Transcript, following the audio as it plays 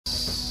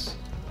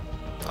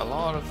A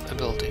lot of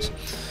abilities.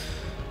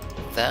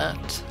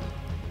 That.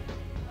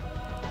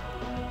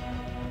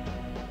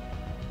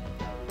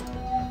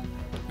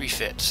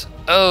 Refit.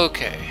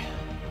 Okay.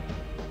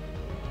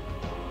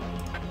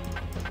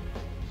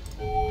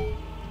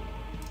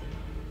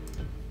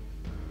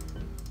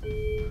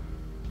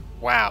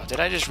 Wow, did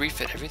I just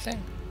refit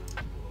everything?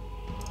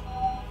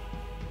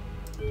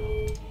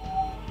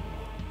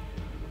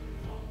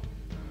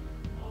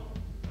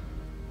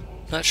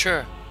 Not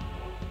sure.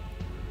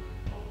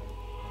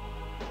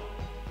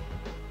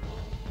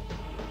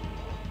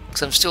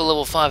 Because I'm still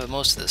level 5 at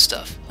most of this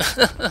stuff.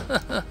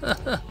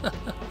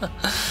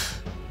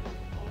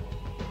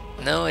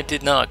 No, I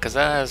did not, because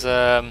that has,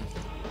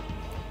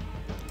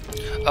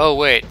 Oh,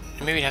 wait.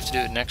 Maybe you have to do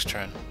it next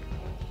turn.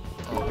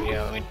 Oh,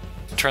 yeah, let me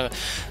turn the...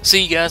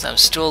 See, guys, I'm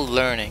still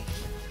learning.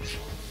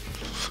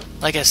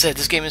 Like I said,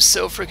 this game is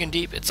so freaking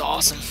deep, it's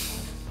awesome.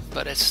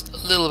 But it's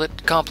a little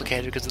bit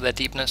complicated because of that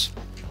deepness.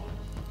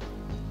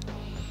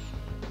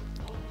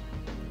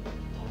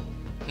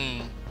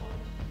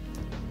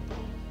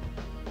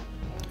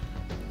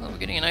 Well, we're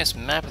getting a nice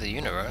map of the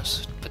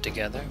universe put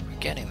together. We're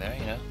getting there,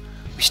 you know.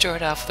 We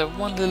started off with our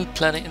one little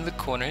planet in the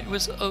corner. It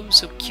was oh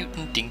so cute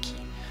and dinky.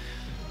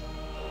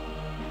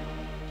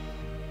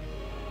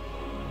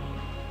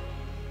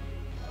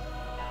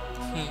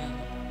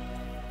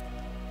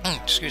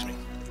 Excuse me.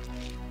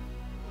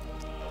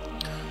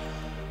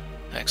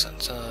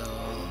 Excellent. So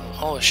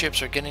all the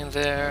ships are getting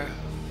there.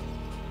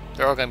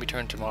 They're all going to be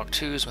turned to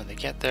Mark IIs when they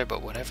get there,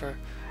 but whatever.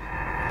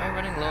 Am I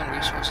running low on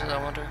resources,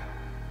 I wonder?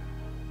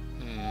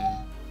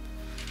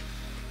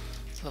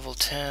 Level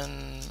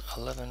 10,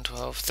 11,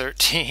 12,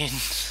 13.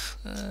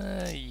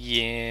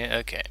 Yeah,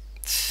 okay.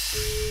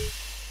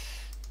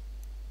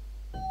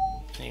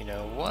 You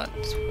know what?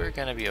 We're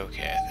gonna be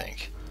okay, I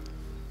think.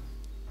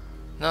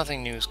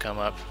 Nothing new's come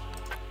up.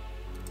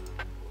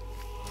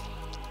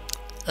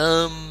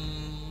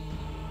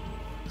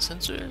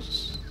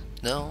 Sensors?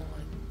 No,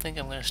 I think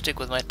I'm gonna stick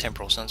with my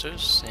temporal sensors,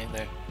 seeing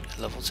they're at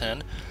level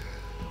 10.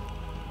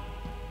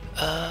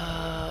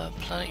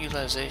 Planet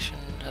utilization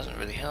hasn't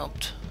really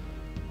helped.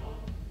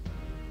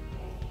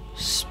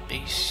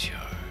 Space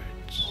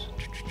yards.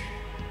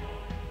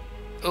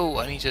 Oh,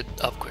 I need to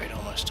upgrade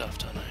all my stuff,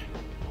 don't I?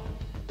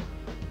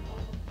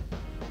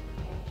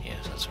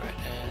 Yes, that's right.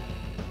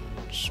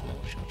 And small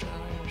shell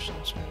generator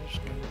sensors.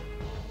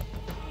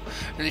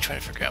 Really trying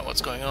to figure out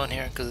what's going on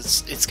here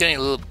because it's getting a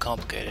little bit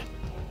complicated.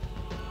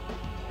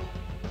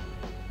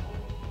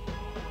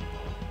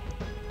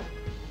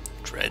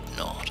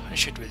 Dreadnought. I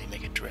should really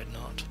make it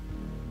Dreadnought.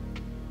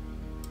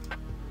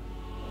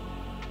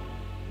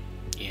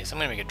 Yes, I'm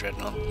gonna make a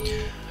Dreadnought.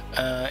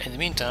 In the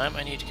meantime,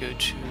 I need to go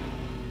to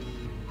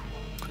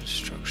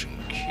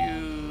construction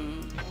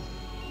queue.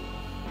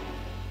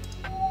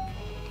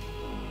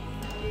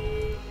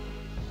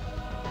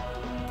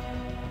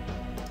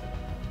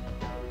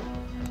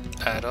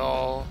 At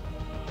all.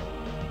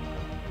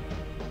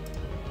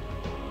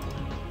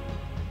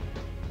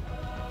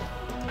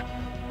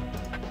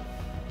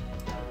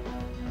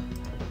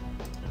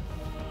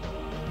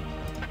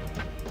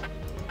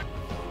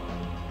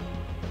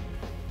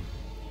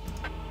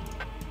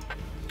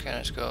 Okay,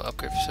 let's go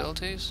upgrade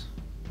facilities.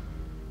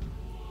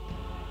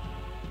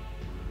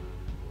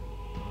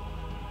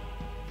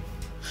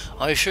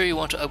 Are you sure you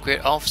want to upgrade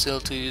all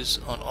facilities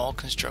on all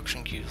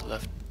construction queues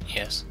left?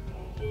 Yes.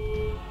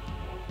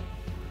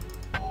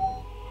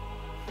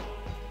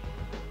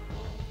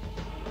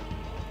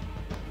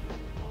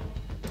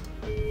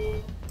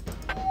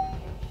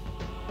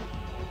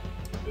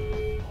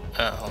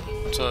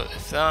 So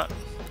if that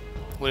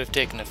would have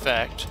taken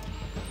effect,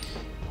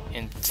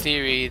 in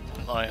theory,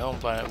 my home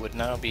planet would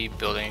now be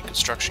building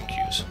construction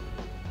queues.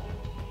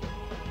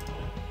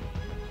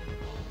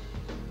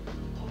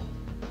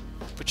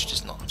 Which it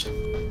is not.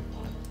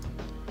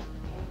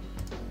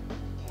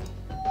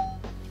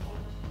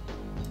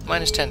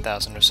 Minus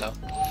 10,000 or so.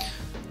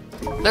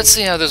 Let's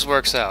see how this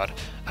works out.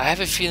 I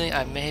have a feeling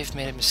I may have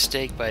made a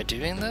mistake by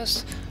doing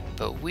this,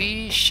 but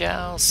we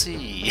shall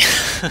see.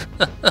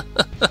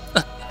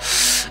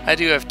 I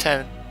do have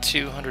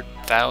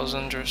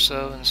 200,000 or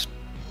so, and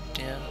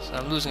yeah, so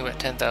I'm losing about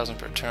 10,000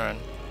 per turn,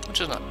 which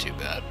is not too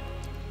bad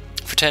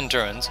for 10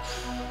 turns.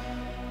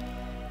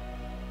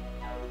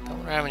 I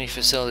wonder how many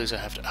facilities I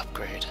have to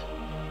upgrade.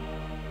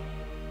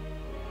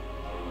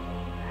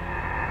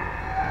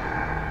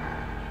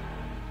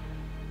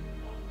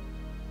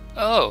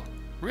 Oh,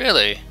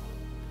 really?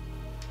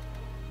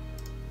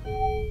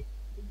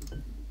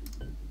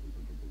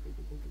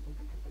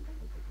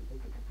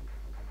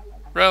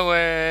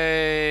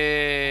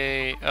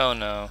 Runway! Oh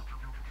no.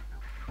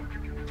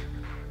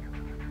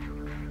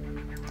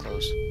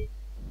 Close.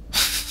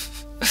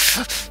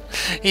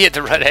 He had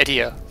the right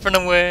idea. Run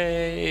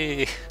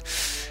away!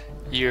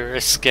 You're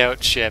a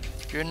scout ship.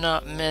 You're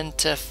not meant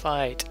to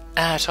fight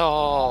at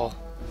all.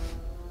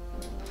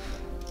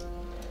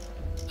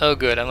 Oh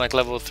good, I'm like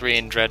level 3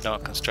 in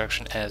Dreadnought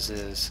construction as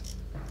is.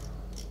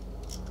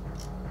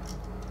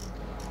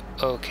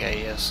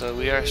 Okay, yeah, so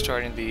we are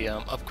starting the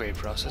upgrade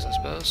process, I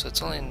suppose. So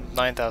it's only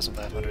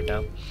 9,500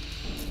 now.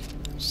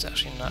 It's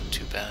actually not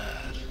too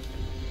bad.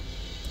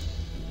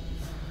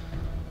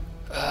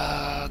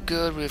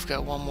 Good, we've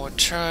got one more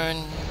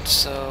turn,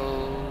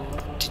 so...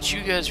 Did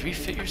you guys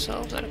refit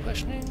yourselves out of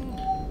questioning?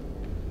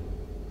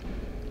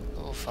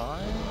 Level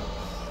 5?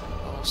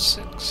 Level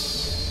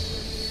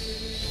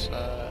 6?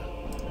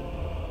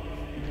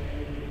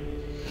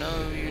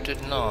 No, you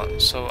did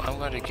not, so I'm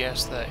going to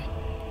guess that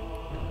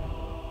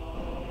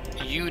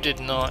you did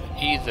not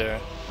either.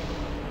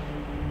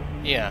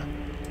 Yeah.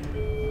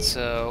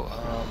 So,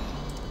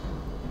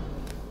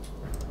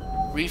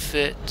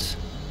 refit.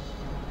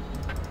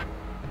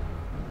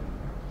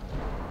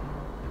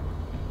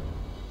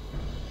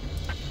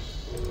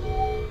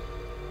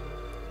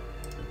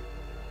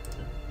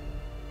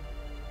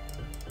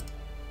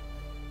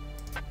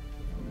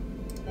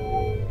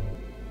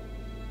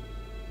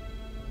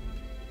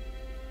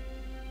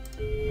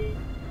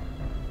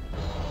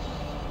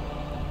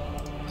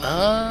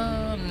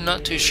 I'm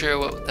not too sure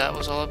what that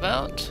was all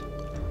about.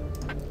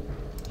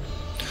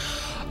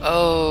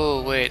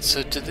 Oh, wait,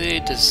 so do the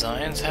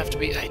designs have to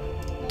be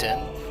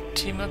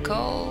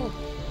identical?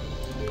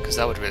 Because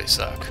that would really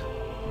suck.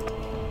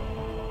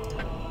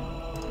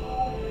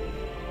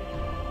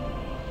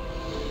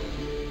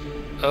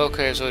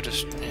 Okay, so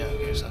just... yeah,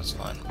 okay, so that's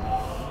fine.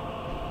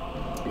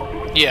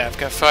 Yeah, I've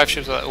got 5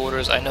 ships without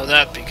orders. I know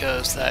that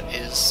because that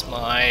is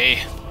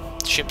my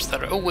ships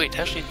that are... Oh, wait,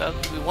 actually, that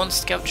would be one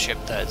scout ship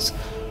that's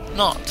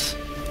not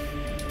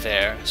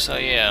there. So,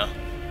 yeah.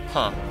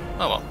 Huh.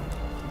 Oh, well.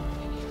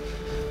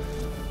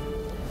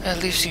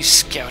 At least he's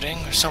scouting,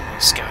 or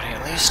someone's scouting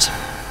at least.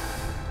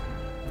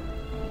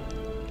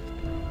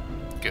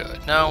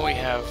 Good. Now we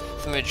have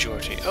the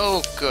majority.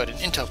 Oh, good. An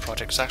intel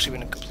project has actually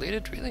been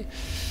completed, really?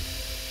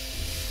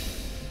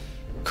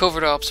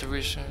 Covert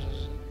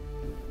observations.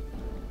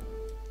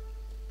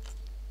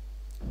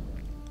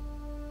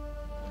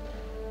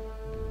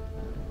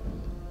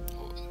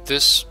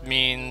 This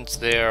means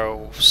they're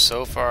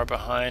so far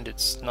behind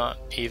it's not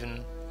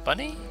even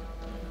funny?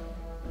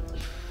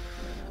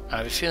 I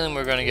have a feeling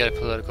we're going to get a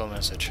political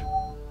message.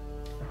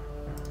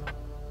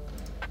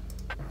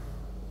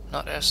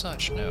 Not as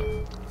such,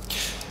 no.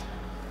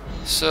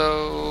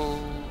 So...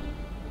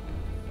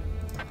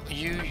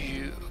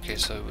 Okay,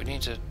 so we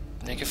need to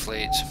make a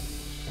fleet.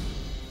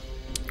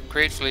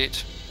 Great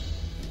fleet.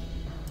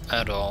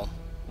 At all.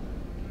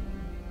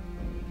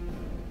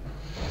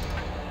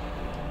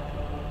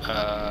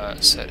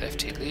 Set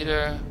FT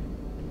leader.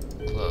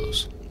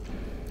 Close.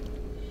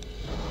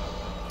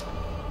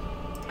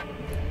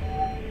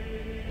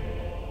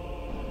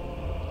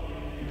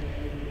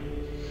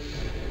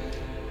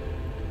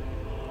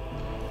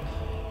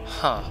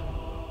 Huh.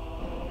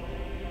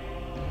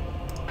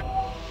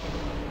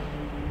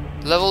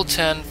 Level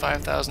 10,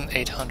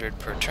 5,800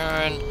 per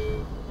turn.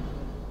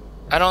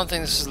 I don't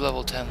think this is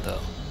level 10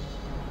 though.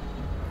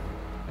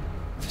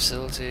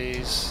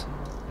 Facilities.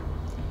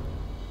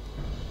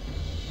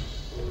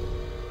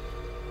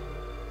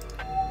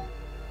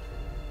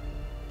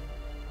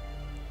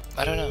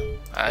 I don't know.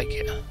 I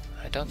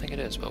don't think it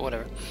is, but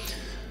whatever.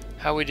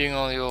 How are we doing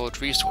on the old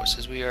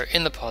resources? We are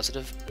in the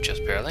positive,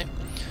 just barely.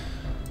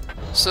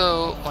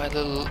 So, my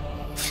little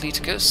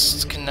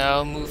Fleeticus can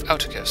now move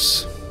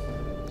Outicus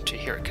to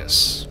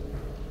Hericus.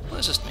 What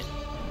does this mean?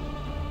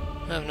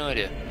 I have no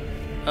idea.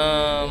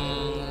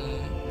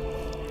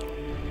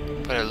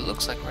 But it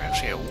looks like we're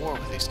actually at war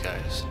with these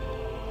guys.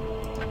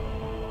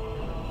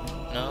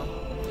 No?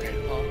 Okay,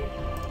 well,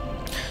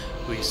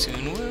 we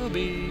soon will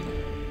be.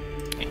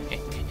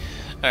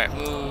 Alright,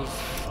 move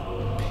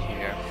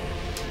here.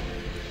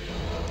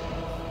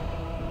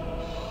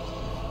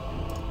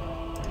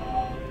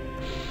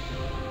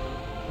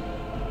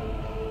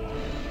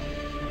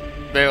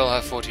 They all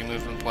have 40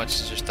 movement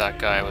points, it's just that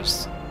guy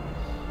was...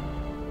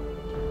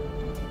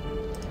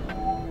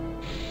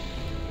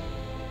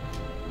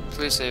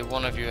 Please say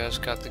one of you has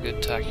got the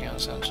good tachyon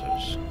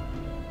sensors.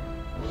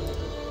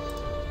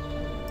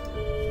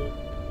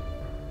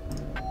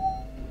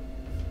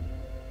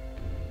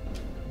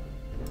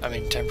 I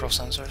mean temporal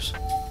sensors.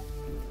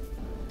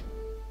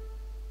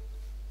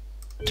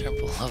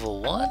 Temporal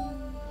level 1?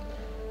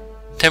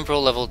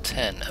 Temporal level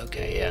 10,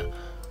 okay, yeah.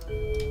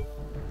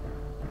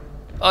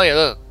 Oh yeah,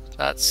 look.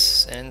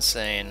 That's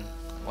insane.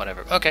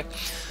 Whatever. Okay.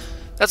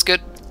 That's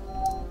good.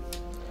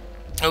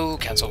 Oh,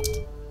 cancel.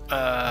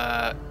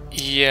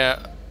 Yeah.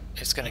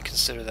 It's gonna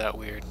consider that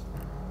weird.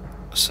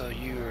 So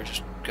you are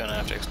just gonna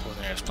have to explore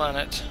the nearest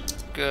planet.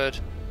 Good.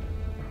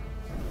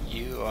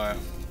 You are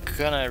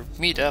gonna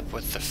meet up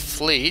with the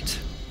fleet.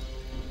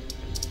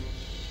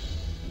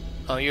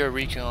 Oh, you're a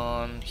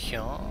recon here.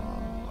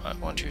 I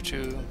want you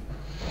to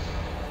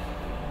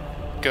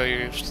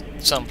go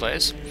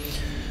someplace.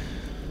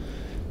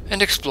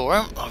 And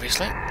explore,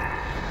 obviously.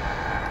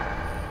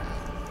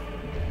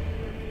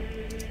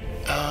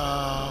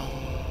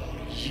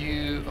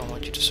 I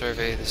want you to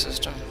survey the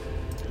system.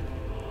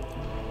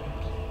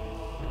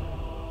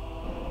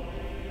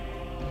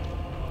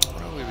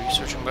 What are we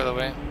researching, by the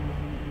way?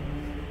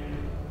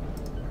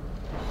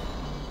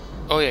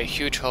 Oh yeah,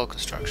 huge hull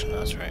construction,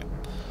 that's right.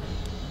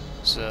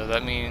 So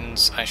that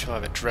means I shall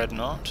have a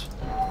dreadnought.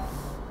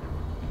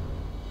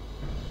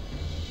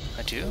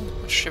 I do?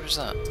 Which ship is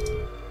that?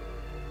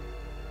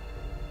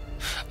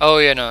 Oh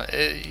yeah, no,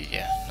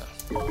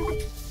 no.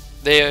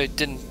 They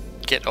didn't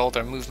get all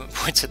their movement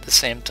points at the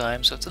same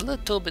time, so it's a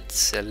little bit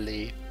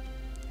silly.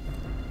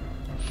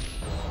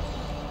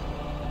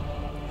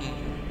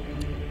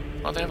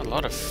 Well, they have a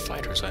lot of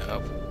fighters, I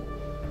hope.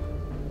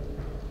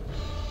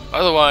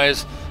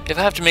 Otherwise, if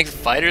I have to make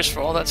fighters for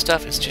all that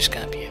stuff, it's just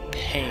gonna be a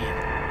pain.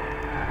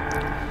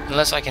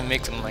 Unless I can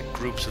make them like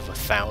groups of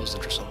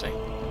 1,000 or something.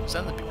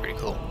 So that'd be pretty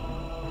cool.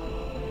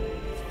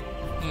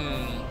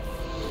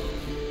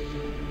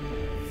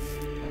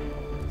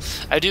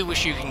 I do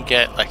wish you can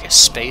get like a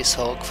Space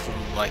Hulk from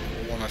like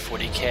Warhammer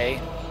 40k.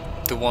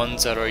 The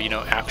ones that are, you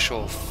know,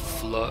 actual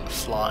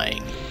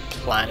flying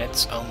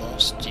planets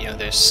almost. You know,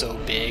 they're so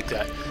big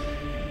that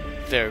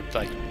they're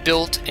like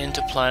built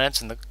into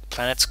planets and the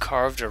planets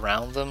carved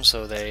around them,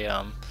 so they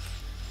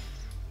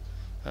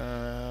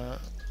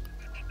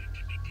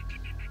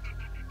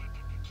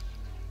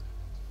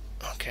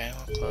okay,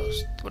 we're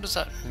close. What does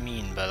that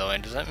mean, by the way?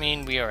 Does that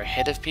mean we are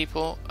ahead of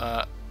people?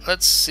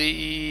 Let's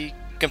see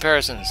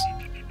comparisons.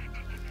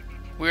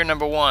 We're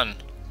number 1.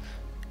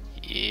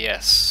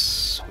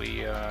 Yes,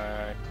 we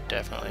are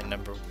definitely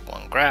number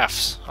 1.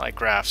 Graphs. I like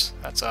graphs.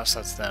 That's us,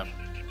 that's them.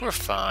 We're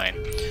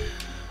fine.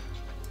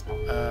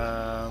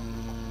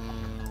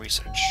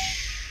 Research.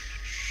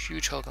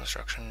 Huge hull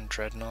construction,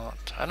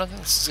 dreadnought. I don't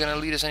think this is going to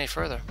lead us any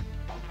further.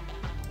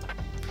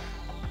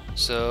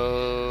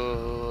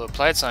 So,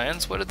 applied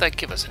science, what did that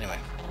give us anyway?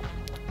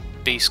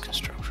 Base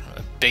construction,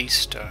 a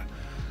base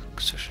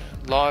construction,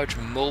 large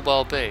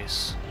mobile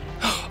base.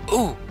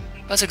 Ooh,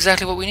 that's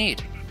exactly what we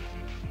need.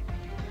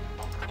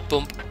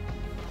 Boom.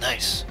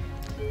 Nice.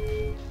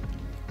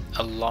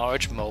 A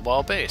large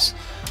mobile base.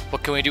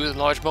 What can we do with a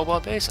large mobile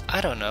base?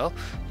 I don't know.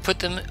 Put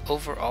them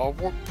over our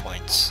warp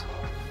points.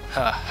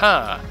 Ha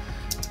ha.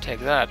 Take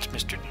that,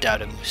 Mr.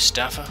 Dada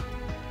Mustafa.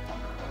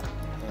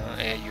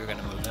 Yeah, you're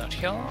gonna move out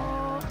here.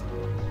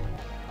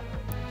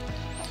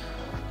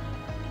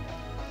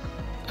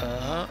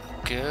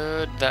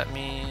 Good. That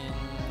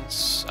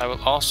means I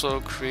will also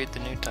create the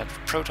new type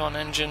of proton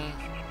engine.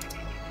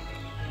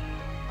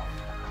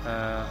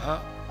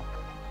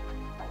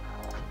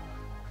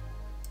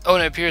 Oh,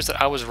 and it appears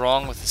that I was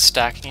wrong with the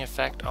stacking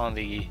effect on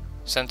the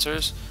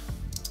sensors.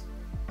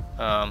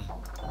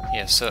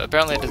 Yeah, so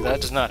apparently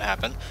that does not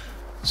happen.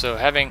 So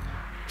having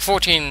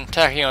 14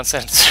 tachyon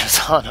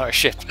sensors on our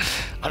ship,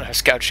 on our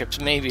scout ships,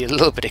 may be a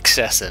little bit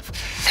excessive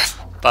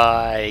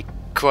by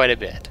quite a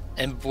bit.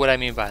 And what I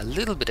mean by a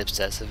little bit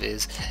obsessive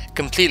is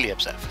completely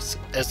obsessive.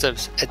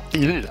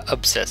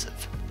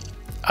 Obsessive.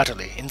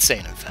 Utterly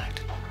insane, in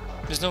fact.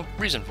 There's no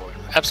reason for it.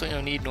 Absolutely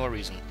no need nor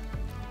reason.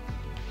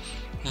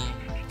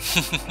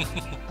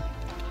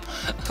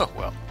 Oh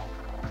well.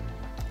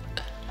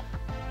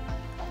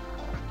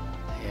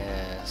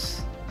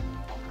 Yes.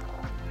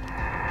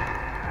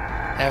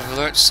 I've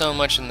learned so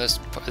much in this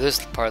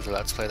part of the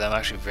Let's Play that I'm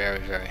actually very,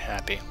 very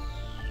happy.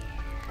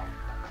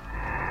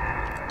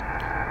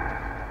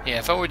 Yeah,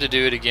 if I were to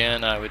do it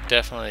again, I would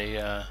definitely,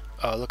 oh,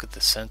 look at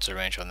the sensor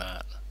range on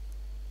that.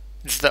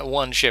 Just that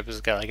one ship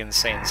has got like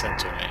insane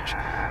sensor range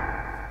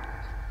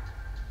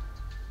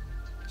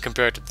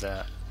compared to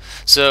that.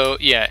 So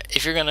yeah,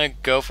 if you're gonna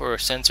go for a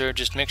sensor,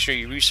 just make sure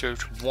you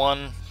research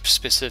one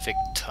specific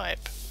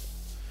type.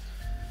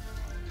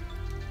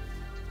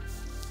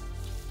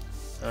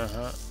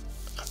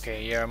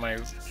 Okay, yeah, my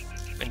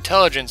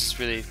intelligence is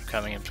really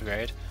coming into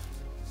grade.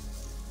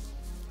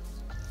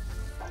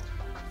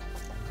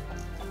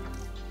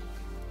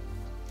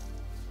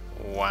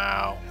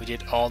 Wow, we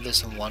did all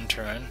this in one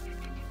turn.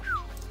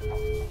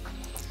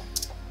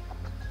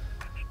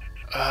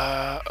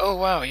 Oh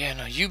wow, yeah,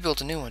 no, you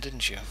built a new one,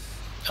 didn't you?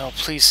 Oh,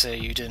 please say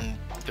you didn't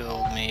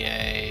build me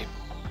a...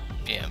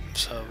 Yeah,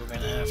 so we're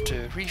gonna have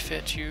to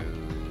refit you.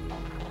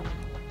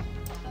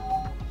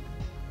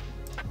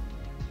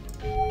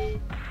 Oh,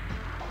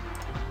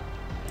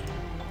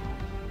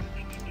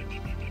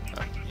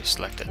 you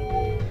selected.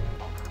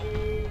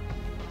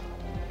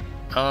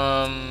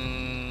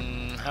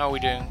 How are we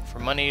doing for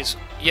monies?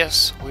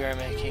 Yes, we are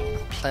making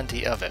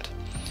plenty of it.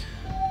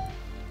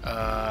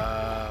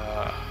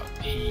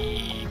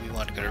 We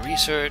want to go to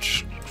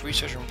research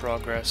in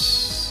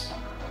progress.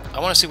 I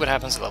want to see what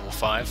happens at level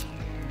 5.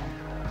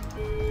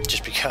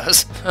 Just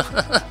because.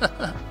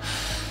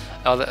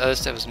 All the other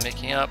stuff is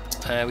making up.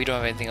 We don't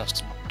have anything else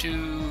to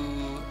do,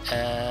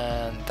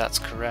 and that's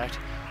correct.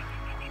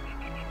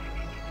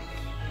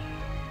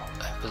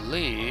 I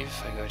believe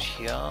I go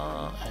here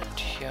and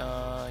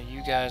here.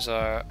 You guys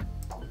are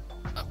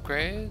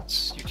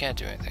upgrades? You can't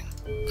do anything.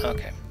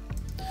 Okay.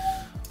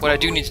 What I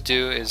do need to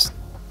do is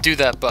do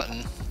that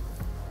button.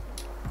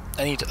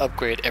 I need to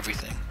upgrade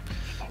everything,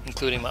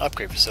 including my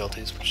upgrade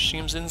facilities, which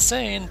seems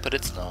insane, but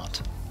it's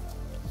not.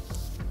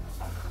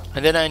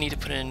 And then I need to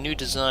put in a new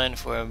design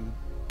for a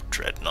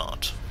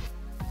dreadnought.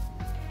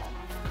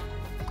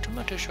 I'm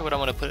not too sure what I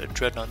want to put a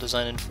dreadnought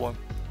design in for.